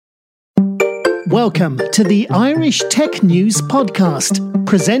Welcome to the Irish Tech News Podcast,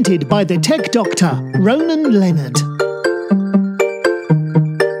 presented by the tech doctor, Ronan Leonard.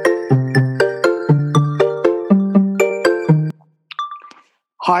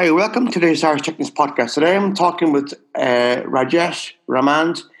 Hi, welcome to today's Irish Tech News Podcast. Today I'm talking with Rajesh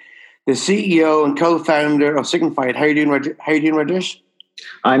Ramanand, the CEO and co-founder of Signifyd. How are you doing, Rajesh?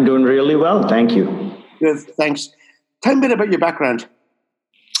 I'm doing really well, thank you. Good, thanks. Tell me a bit about your background.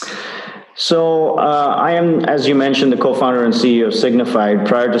 So I am, as you mentioned, the co-founder and CEO of Signifyd.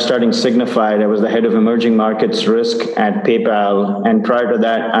 Prior to starting Signifyd, I was the head of emerging markets risk at PayPal. And prior to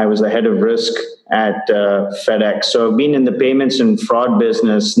that, I was the head of risk at FedEx. So I've been in the payments and fraud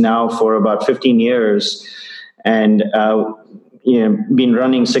business now for about 15 years and been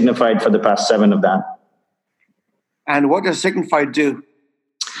running Signifyd for the past 7 of that. And what does Signifyd do?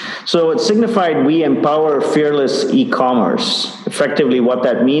 So at Signifyd, we empower fearless e-commerce. Effectively, what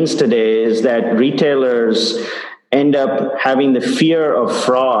that means today is that retailers end up having the fear of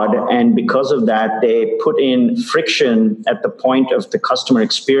fraud, and because of that, they put in friction at the point of the customer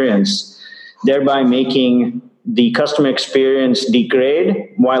experience, thereby making the customer experience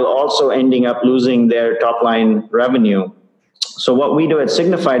degrade while also ending up losing their top-line revenue. So what we do at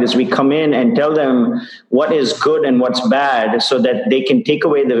Signifyd is we come in and tell them what is good and what's bad so that they can take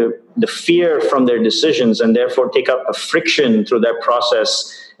away the fear from their decisions and therefore take out the friction through that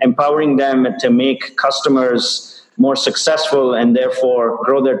process, empowering them to make customers more successful and therefore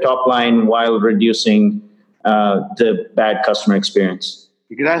grow their top line while reducing the bad customer experience.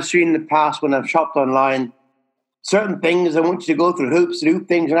 Because I've seen in the past when I've shopped online, certain things I want you to go through hoops to do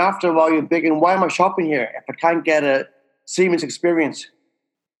things, and after a while you're thinking, why am I shopping here if I can't get a seamless experience?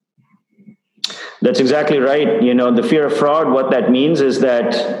 That's exactly right. You know, the fear of fraud, what that means is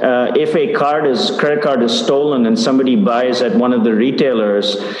that if a credit card is stolen and somebody buys at one of the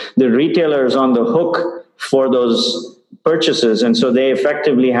retailers is on the hook for those purchases. And so they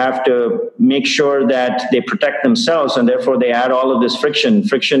effectively have to make sure that they protect themselves, and therefore they add all of this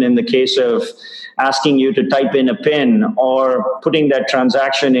friction in the case of asking you to type in a PIN or putting that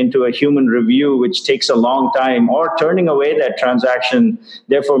transaction into a human review, which takes a long time, or turning away that transaction,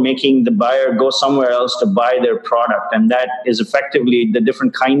 therefore making the buyer go somewhere else to buy their product. And that is effectively the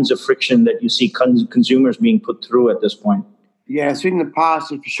different kinds of friction that you see consumers being put through at this point. Yeah, I've seen in the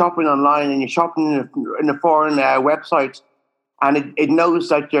past, if you're shopping online and you're shopping in a foreign website, and it knows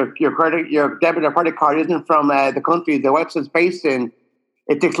that your debit or credit card isn't from the country the website's based in,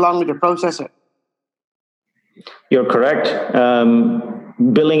 it takes longer to process it. You're correct.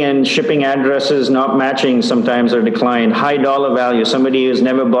 Billing and shipping addresses not matching sometimes are declined. High dollar value. Somebody who's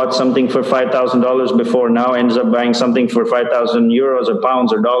never bought something for $5,000 before now ends up buying something for 5,000 euros or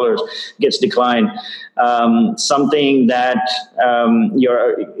pounds or dollars, gets declined. Something that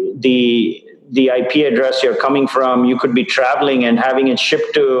the IP address you're coming from, you could be traveling and having it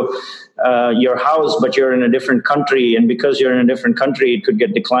shipped to your house, but you're in a different country. And because you're in a different country, it could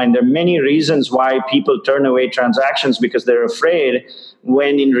get declined. There are many reasons why people turn away transactions because they're afraid,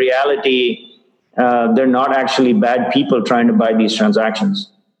 when in reality, they're not actually bad people trying to buy these transactions.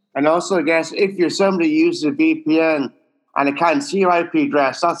 And also, I guess, if you're somebody who uses a VPN and it can't see your IP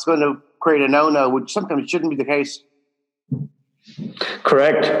address, that's going to create a no-no, which sometimes shouldn't be the case.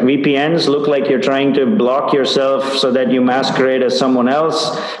 Correct. VPNs look like you're trying to block yourself so that you masquerade as someone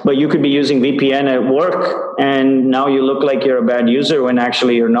else, but you could be using VPN at work and now you look like you're a bad user when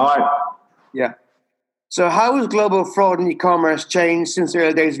actually you're not. Yeah. So how has global fraud in e-commerce changed since the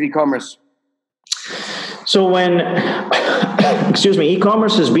early days of e-commerce? So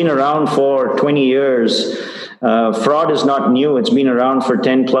e-commerce has been around for 20 years. Fraud is not new. It's been around for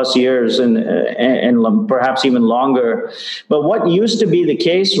 10 plus years and perhaps even longer. But what used to be the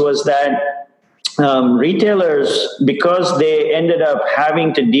case was that retailers, because they ended up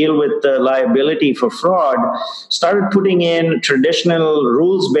having to deal with the liability for fraud, started putting in traditional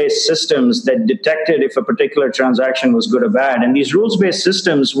rules-based systems that detected if a particular transaction was good or bad. And these rules-based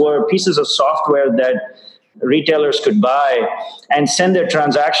systems were pieces of software that retailers could buy and send their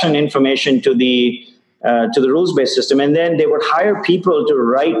transaction information to the rules-based system. And then they would hire people to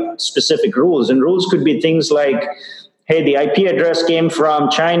write specific rules. And rules could be things like, hey, the IP address came from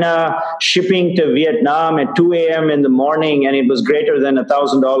China, shipping to Vietnam at 2 a.m. in the morning, and it was greater than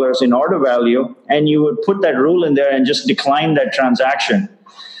 $1,000 in order value. And you would put that rule in there and just decline that transaction.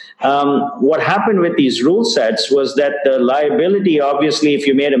 What happened with these rule sets was that the liability, obviously, if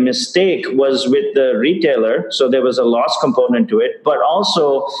you made a mistake, was with the retailer. So there was a loss component to it. But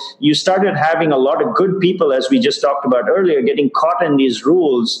also, you started having a lot of good people, as we just talked about earlier, getting caught in these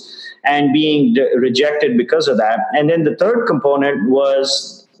rules and being rejected because of that. And then the third component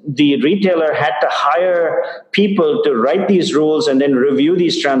was the retailer had to hire people to write these rules and then review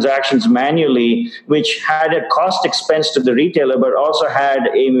these transactions manually, which had a cost expense to the retailer, but also had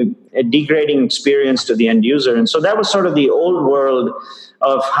a degrading experience to the end user. And so that was sort of the old world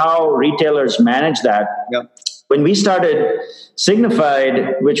of how retailers manage that. Yep. When we started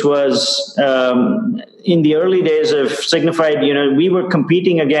Signifyd, which was in the early days of Signifyd, we were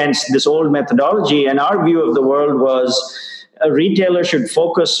competing against this old methodology, and our view of the world was a retailer should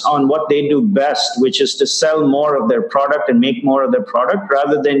focus on what they do best, which is to sell more of their product and make more of their product,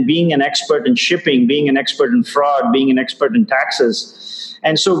 rather than being an expert in shipping, being an expert in fraud, being an expert in taxes.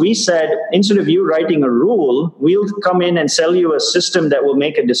 And so we said, instead of you writing a rule, we'll come in and sell you a system that will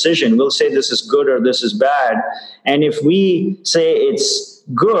make a decision. We'll say this is good or this is bad. And if we say it's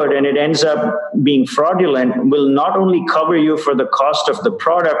good and it ends up being fraudulent, we'll not only cover you for the cost of the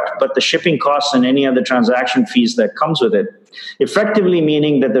product, but the shipping costs and any other transaction fees that comes with it. Effectively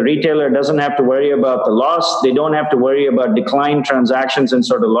meaning that the retailer doesn't have to worry about the loss. They don't have to worry about declined transactions and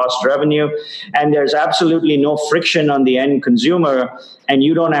sort of lost revenue. And there's absolutely no friction on the end consumer. And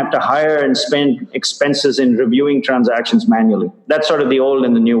you don't have to hire and spend expenses in reviewing transactions manually. That's sort of the old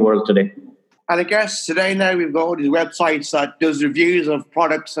and the new world today. And I guess today now we've got all these websites that does reviews of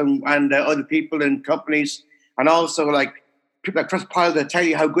products and other people and companies, and also like people like Trustpilot that tell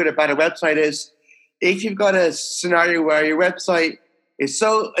you how good or bad a website is. If you've got a scenario where your website is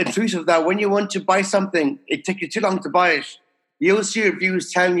so intrusive that when you want to buy something, it takes you too long to buy it, you'll see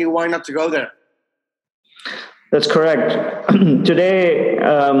reviews telling you why not to go there. That's correct. Today,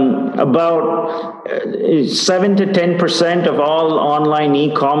 about 7 to 10% of all online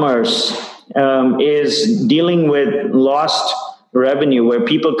e-commerce is dealing with lost revenue, where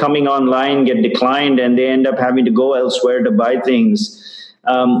people coming online get declined and they end up having to go elsewhere to buy things.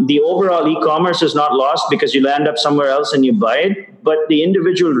 The overall e-commerce is not lost because you land up somewhere else and you buy it, but the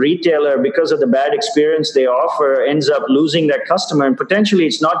individual retailer, because of the bad experience they offer, ends up losing that customer. And potentially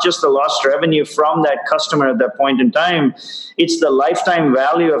it's not just the lost revenue from that customer at that point in time, it's the lifetime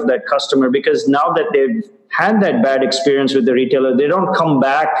value of that customer, because now that they've had that bad experience with the retailer, they don't come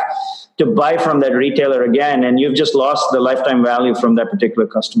back to buy from that retailer again, and you've just lost the lifetime value from that particular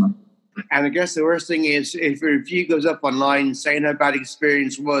customer. And I guess the worst thing is if a review goes up online saying how bad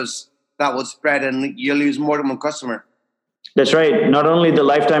experience was, that will spread and you'll lose more than one customer. That's right. Not only the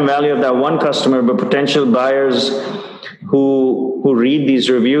lifetime value of that one customer, but potential buyers who read these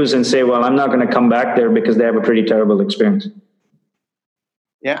reviews and say, well, I'm not going to come back there because they have a pretty terrible experience.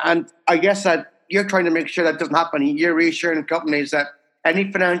 Yeah, and I guess that you're trying to make sure that doesn't happen. You're reassuring companies that any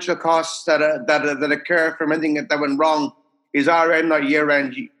financial costs that occur from anything that went wrong is our end, not your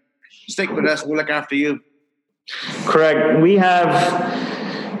end. Stick with us, we'll look after you. Correct. We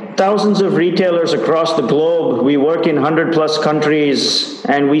have thousands of retailers across the globe. We work in 100 plus countries,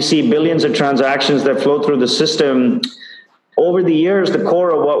 and we see billions of transactions that flow through the system. Over the years, the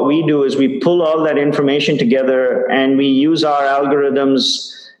core of what we do is we pull all that information together and we use our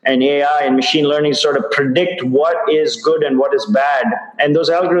algorithms and AI and machine learning to sort of predict what is good and what is bad. And those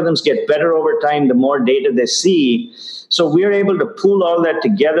algorithms get better over time the more data they see. So we're able to pool all that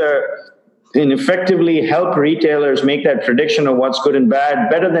together and effectively help retailers make that prediction of what's good and bad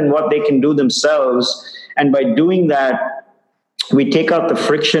better than what they can do themselves. And by doing that, we take out the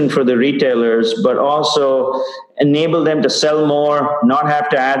friction for the retailers, but also enable them to sell more, not have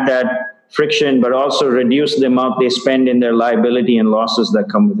to add that friction, but also reduce the amount they spend in their liability and losses that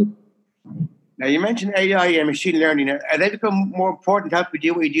come with it. Now, you mentioned AI and machine learning. Are they become more important to help you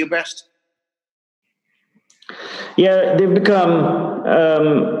do what you do best? Yeah, they've become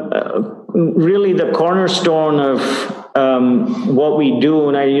really the cornerstone of what we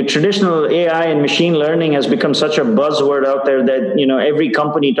do. Now, your traditional AI and machine learning has become such a buzzword out there that every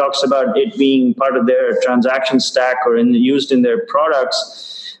company talks about it being part of their transaction stack or used in their products.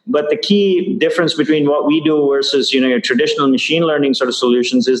 But the key difference between what we do versus your traditional machine learning sort of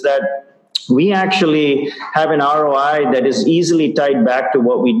solutions is that we actually have an ROI that is easily tied back to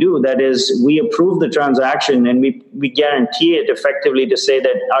what we do. That is, we approve the transaction and we guarantee it effectively to say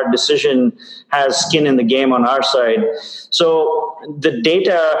that our decision has skin in the game on our side. So the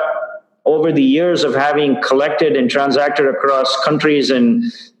data over the years of having collected and transacted across countries and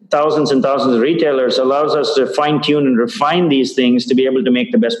thousands of retailers allows us to fine-tune and refine these things to be able to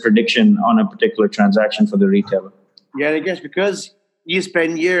make the best prediction on a particular transaction for the retailer. Yeah, and I guess because you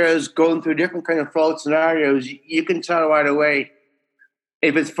spend years going through different kind of fraud scenarios, you can tell right away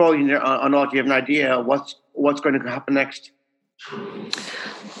if it's fraud or not. You have an idea what's going to happen next.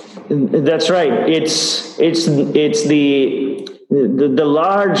 That's right. It's the the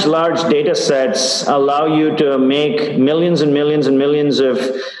large data sets allow you to make millions and millions and millions of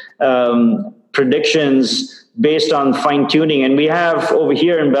predictions based on fine tuning. And we have over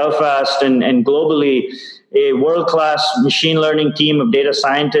here in Belfast and globally a world-class machine learning team of data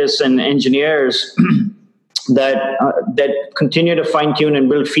scientists and engineers that continue to fine tune and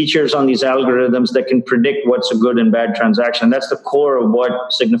build features on these algorithms that can predict what's a good and bad transaction. That's the core of what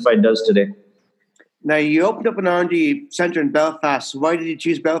Signifyd does today. Now, you opened up an R&D center in Belfast. Why did you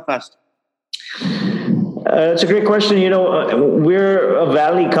choose Belfast? It's a great question. We're a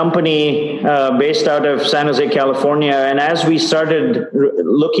Valley company based out of San Jose, California. And as we started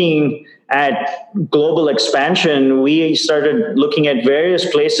looking at global expansion, we started looking at various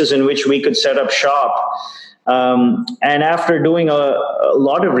places in which we could set up shop. And after doing a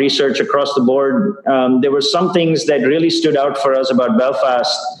lot of research across the board, there were some things that really stood out for us about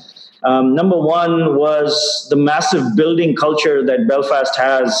Belfast. Number one was the massive building culture that Belfast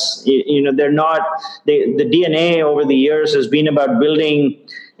has. The DNA over the years has been about building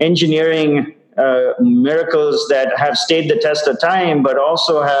engineering miracles that have stayed the test of time, but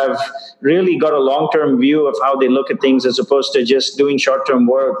also have really got a long-term view of how they look at things as opposed to just doing short-term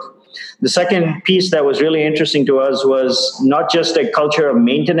work. The second piece that was really interesting to us was not just a culture of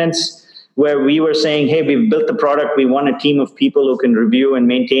maintenance, where we were saying, hey, we've built the product, we want a team of people who can review and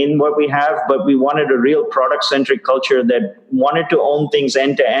maintain what we have, but we wanted a real product-centric culture that wanted to own things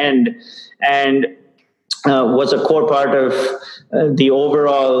end-to-end and was a core part of the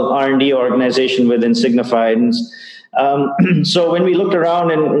overall R&D organization within Signifyd. So when we looked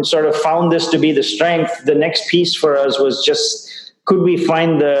around and sort of found this to be the strength, the next piece for us was just, could we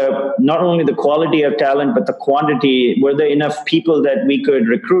find not only the quality of talent, but the quantity? Were there enough people that we could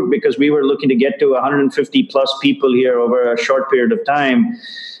recruit? Because we were looking to get to 150 plus people here over a short period of time.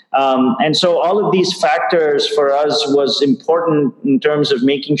 And so all of these factors for us was important in terms of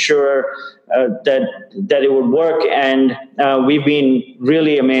making sure that it would work. And we've been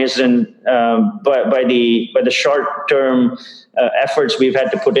really amazed by the short-term efforts we've had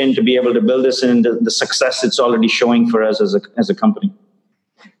to put in to be able to build this and the success it's already showing for us as a company.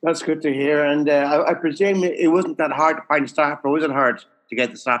 That's good to hear. And I presume it wasn't that hard to find staff, or was it hard to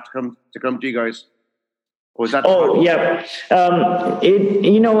get the staff to come to you guys? Yeah.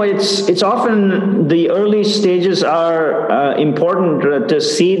 It's often the early stages are important to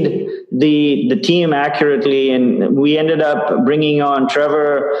seed the team accurately. And we ended up bringing on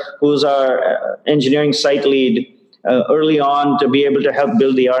Trevor, who's our engineering site lead, early on to be able to help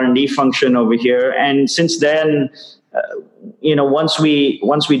build the R&D function over here. And since then, once we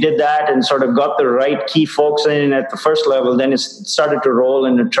did that and sort of got the right key folks in at the first level, then it started to roll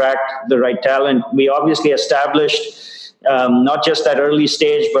and attract the right talent. We obviously established not just that early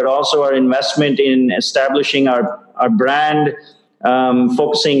stage, but also our investment in establishing our brand,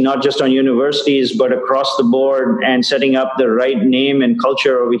 focusing not just on universities, but across the board and setting up the right name and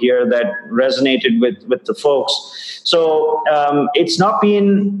culture over here that resonated with the folks. So it's not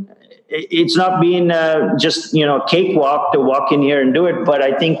been just cakewalk to walk in here and do it, but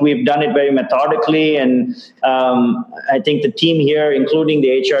I think we've done it very methodically, and I think the team here, including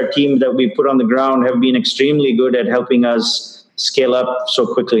the HR team that we put on the ground, have been extremely good at helping us scale up so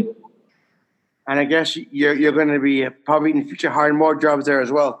quickly. And I guess you're going to be probably in the future hiring more jobs there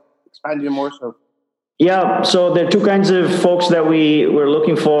as well, expanding more so. Yeah, so there are two kinds of folks that we're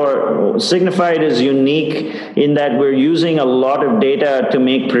looking for. Signifyd is unique in that we're using a lot of data to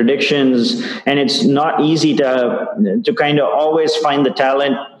make predictions, and it's not easy to kind of always find the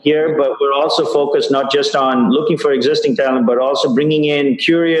talent here, but we're also focused not just on looking for existing talent, but also bringing in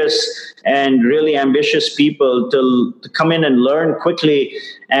curious and really ambitious people to come in and learn quickly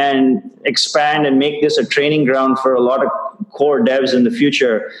and expand and make this a training ground for a lot of core devs in the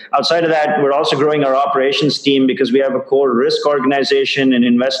future. Outside of that, we're also growing our operations team because we have a core risk organization and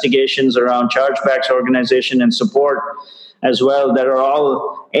investigations around chargebacks organization and support as well that are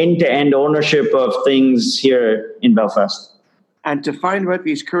all end-to-end ownership of things here in Belfast. And to find out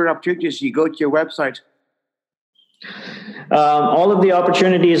these career opportunities, you go to your website. All of the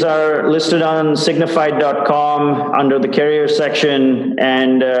opportunities are listed on signifyd.com under the career section,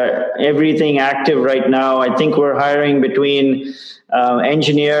 and everything active right now. I think we're hiring between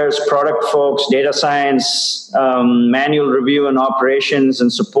engineers, product folks, data science, manual review and operations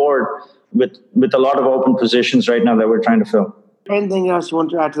and support with a lot of open positions right now that we're trying to fill. Anything else you want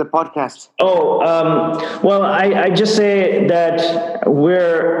to add to the podcast? Well, I just say that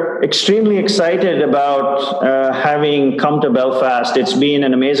we're extremely excited about having come to Belfast. It's been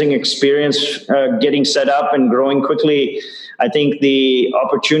an amazing experience getting set up and growing quickly. I think the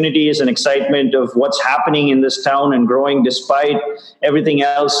opportunities and excitement of what's happening in this town and growing despite everything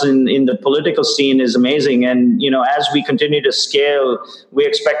else in the political scene is amazing. And, as we continue to scale, we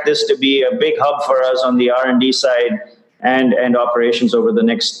expect this to be a big hub for us on the R&D side and operations over the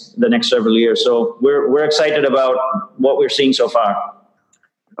next several years. So we're excited about what we're seeing so far.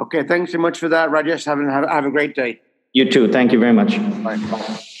 Okay, thanks so much for that, Rajesh. Have a great day. You too. Thank you very much. Bye.